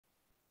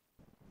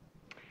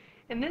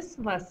In this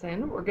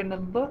lesson, we're going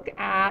to look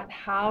at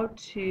how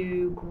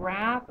to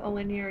graph a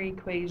linear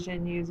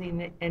equation using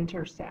the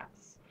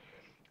intercepts.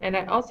 And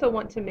I also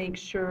want to make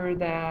sure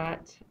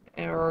that,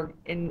 or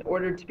in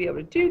order to be able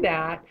to do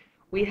that,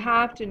 we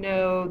have to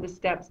know the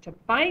steps to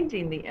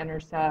finding the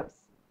intercepts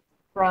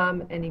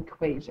from an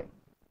equation.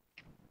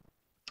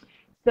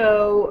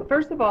 So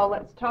first of all,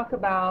 let's talk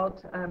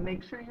about,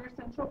 make sure your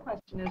essential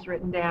question is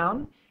written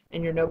down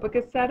and your notebook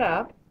is set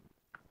up.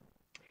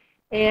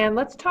 And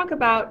let's talk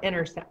about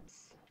intercepts.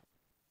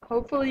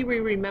 Hopefully we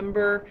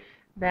remember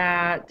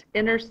that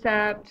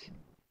intercept,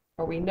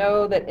 or we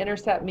know that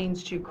intercept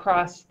means to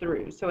cross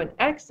through. So an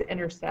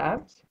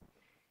x-intercept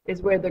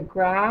is where the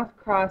graph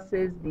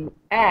crosses the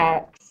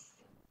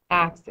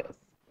x-axis.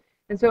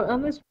 And so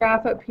on this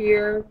graph up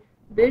here,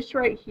 this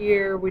right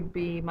here would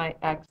be my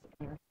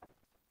x-intercept.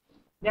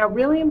 Now,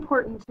 really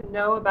important to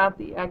know about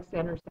the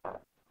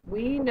x-intercept.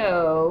 We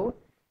know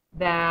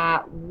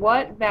that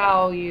what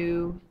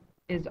value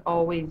is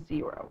always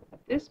 0. At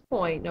this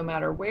point, no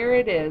matter where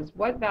it is,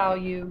 what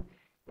value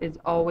is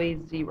always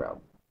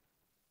 0?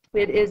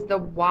 It is the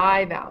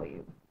y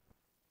value.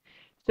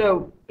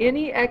 So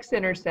any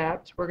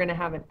x-intercept, we're going to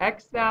have an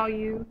x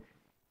value,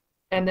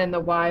 and then the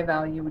y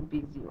value would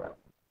be 0.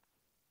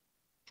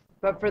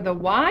 But for the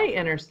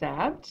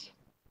y-intercept,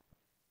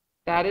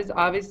 that is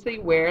obviously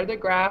where the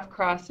graph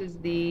crosses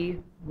the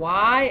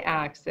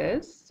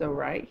y-axis. So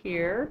right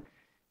here,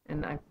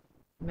 and I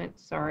meant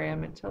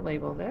to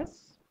label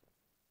this.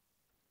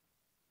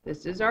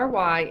 This is our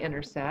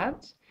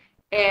y-intercept.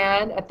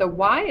 And at the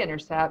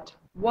y-intercept,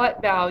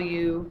 what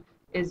value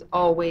is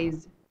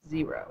always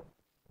 0?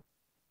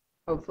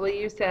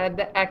 Hopefully you said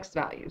the x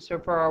value. So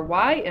for our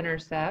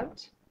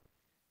y-intercept,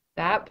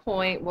 that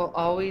point will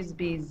always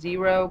be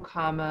 0,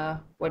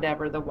 comma,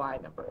 whatever the y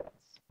number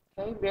is.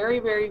 Okay, very,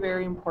 very,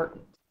 very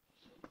important.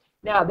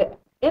 Now the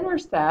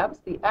intercepts,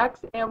 the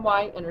x and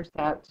y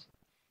intercept,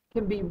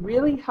 can be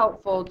really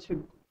helpful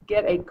to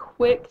get a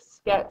quick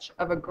sketch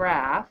of a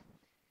graph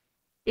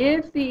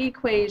if the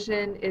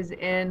equation is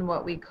in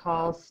what we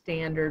call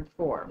standard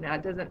form. Now,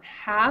 it doesn't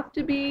have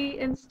to be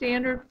in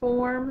standard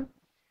form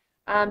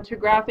to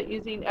graph it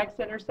using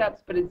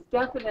x-intercepts, but it's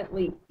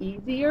definitely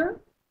easier.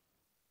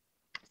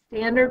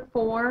 Standard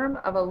form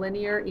of a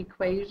linear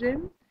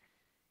equation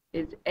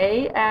is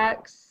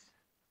ax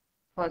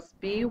plus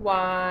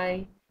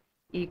by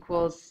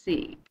equals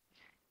c.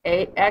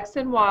 X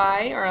and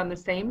y are on the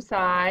same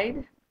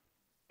side.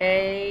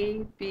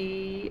 A,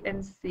 b,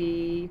 and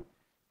c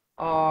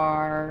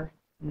are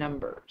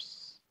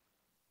numbers.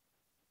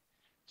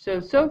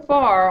 So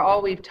far,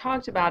 all we've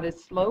talked about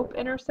is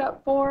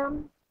slope-intercept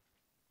form,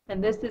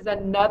 and this is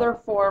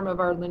another form of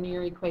our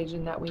linear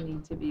equation that we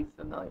need to be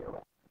familiar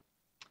with.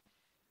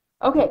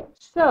 Okay,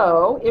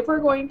 so if we're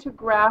going to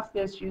graph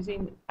this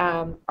using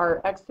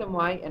our x and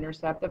y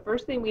intercept, the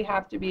first thing we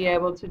have to be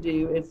able to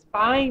do is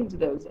find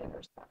those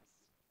intercepts.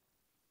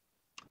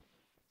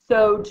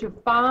 So to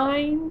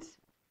find,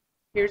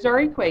 here's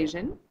our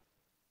equation.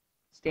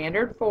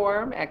 Standard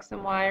form, x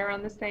and y are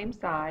on the same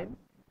side.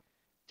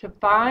 To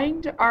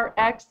find our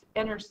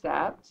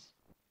x-intercept,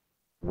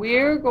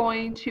 we're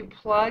going to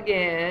plug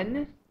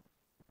in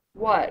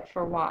what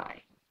for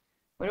y?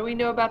 What do we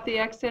know about the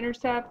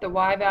x-intercept? The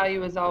y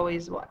value is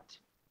always what?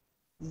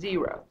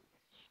 0.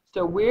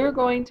 So we're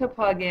going to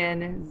plug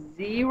in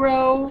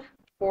 0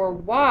 for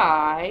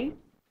y,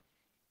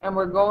 and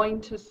we're going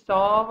to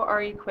solve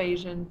our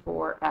equation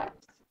for x.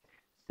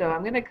 So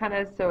I'm going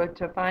to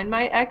to find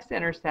my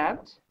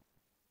x-intercept,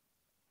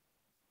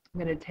 I'm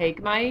going to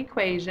take my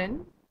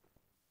equation.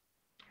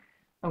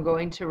 I'm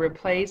going to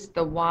replace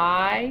the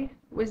y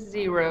with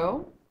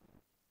 0,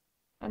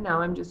 and now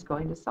I'm just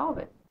going to solve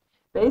it.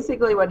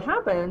 Basically what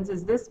happens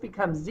is this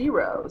becomes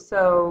 0,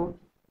 so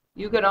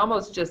you could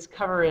almost just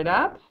cover it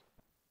up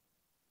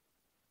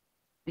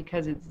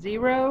because it's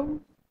 0.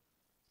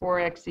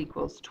 4x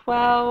equals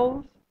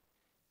 12,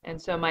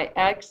 and so my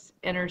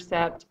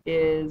x-intercept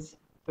is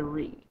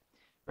 3.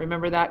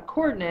 Remember that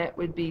coordinate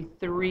would be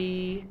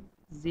 3,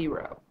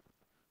 0.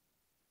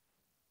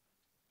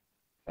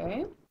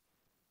 Okay.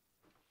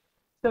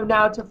 So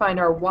now to find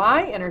our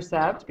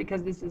y-intercept,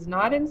 because this is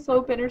not in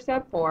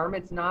slope-intercept form,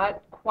 it's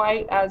not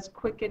quite as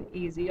quick and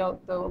easy,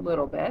 although a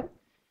little bit.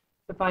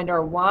 To find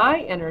our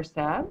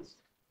y-intercept,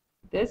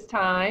 this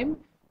time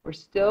we're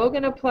still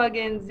going to plug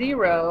in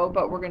 0,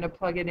 but we're going to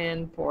plug it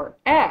in for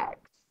x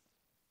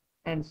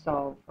and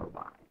solve for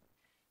y.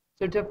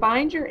 So to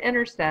find your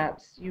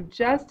intercepts, you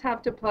just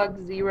have to plug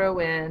 0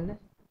 in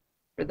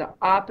for the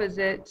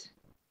opposite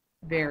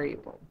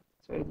variable.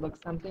 So it looks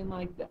something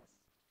like this.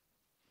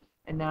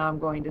 And now I'm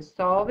going to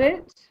solve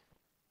it.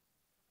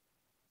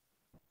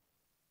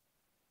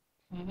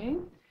 Okay.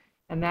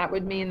 And that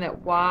would mean that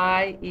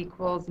y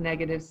equals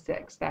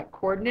 -6. That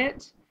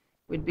coordinate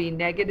would be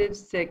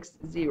 -6,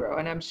 0.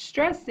 And I'm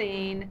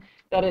stressing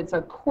that it's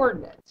a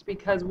coordinate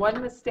because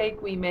one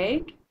mistake we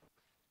make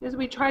is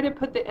we try to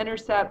put the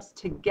intercepts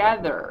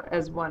together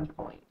as one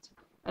point.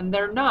 And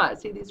they're not.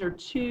 See, these are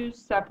two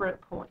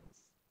separate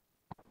points.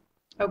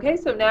 Okay,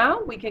 so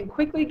now we can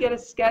quickly get a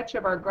sketch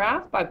of our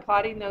graph by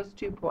plotting those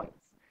 2 points.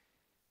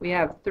 We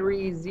have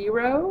 3,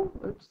 0,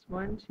 oops,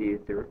 1,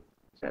 2, 3,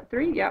 is that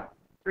 3? Yep,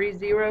 3,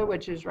 0,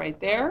 which is right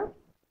there.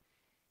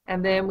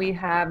 And then we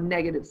have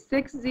negative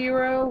 6,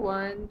 0,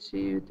 1,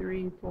 2,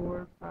 3,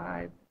 4,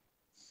 5,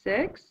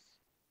 6.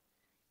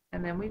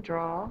 And then we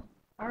draw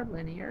our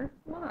linear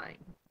line.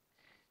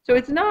 So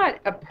it's not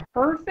a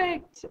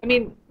perfect, I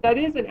mean, that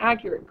is an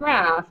accurate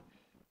graph.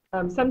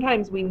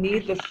 Sometimes we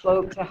need the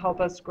slope to help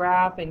us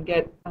graph and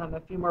get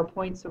a few more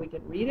points so we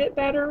can read it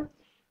better.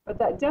 But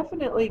that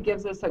definitely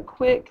gives us a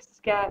quick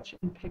sketch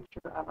and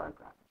picture of our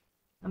graph.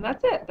 And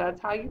that's it.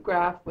 That's how you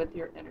graph with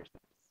your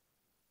intercepts.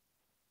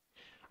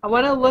 I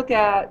want to look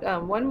at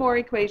one more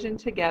equation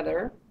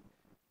together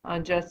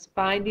on just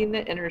finding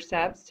the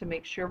intercepts to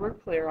make sure we're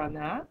clear on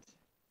that.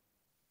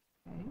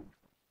 Okay.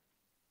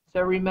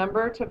 So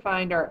remember, to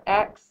find our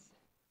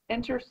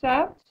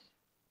x-intercept,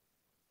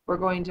 we're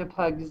going to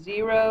plug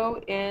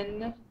 0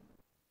 in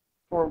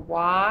for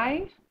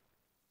y.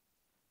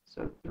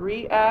 So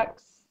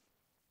 3x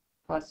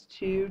plus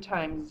 2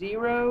 times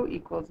 0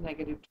 equals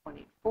negative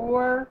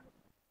 24.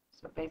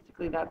 So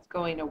basically that's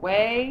going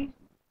away.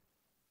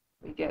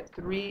 We get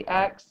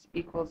 3x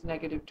equals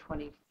negative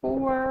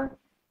 24.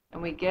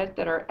 And we get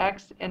that our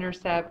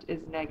x-intercept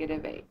is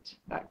negative 8.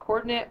 That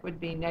coordinate would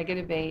be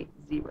negative 8,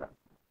 0.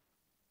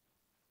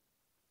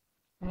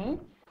 Okay.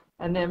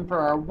 And then for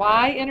our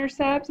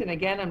y-intercept, and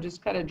again, I'm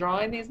just kind of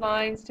drawing these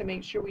lines to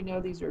make sure we know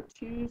these are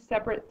 2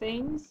 separate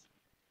things.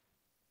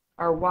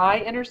 Our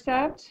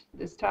y-intercept,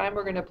 this time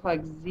we're going to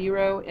plug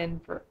 0 in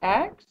for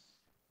x.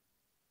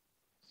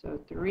 So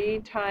 3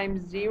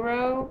 times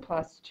 0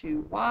 plus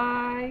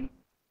 2y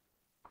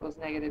equals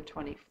negative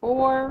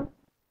 24.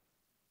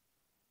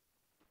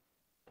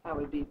 That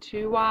would be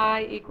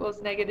 2y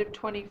equals negative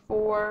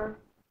 24.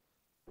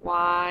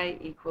 Y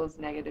equals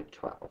negative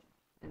 12.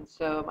 And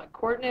so my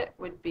coordinate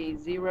would be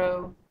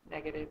 0,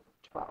 negative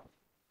 12.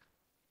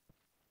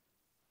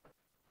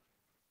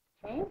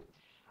 Okay.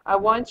 I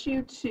want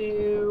you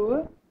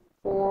to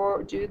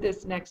do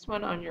this next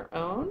one on your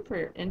own for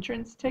your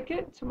entrance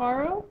ticket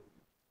tomorrow.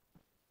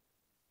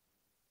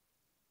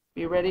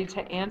 Be ready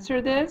to answer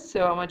this.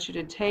 So I want you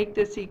to take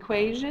this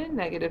equation,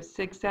 negative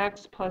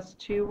 6x plus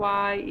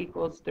 2y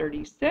equals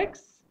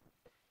 36.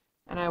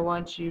 And I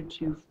want you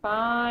to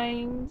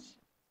find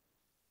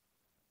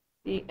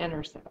the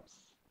intercepts.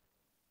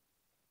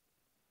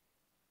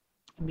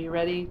 And be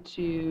ready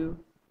to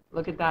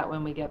look at that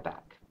when we get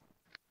back.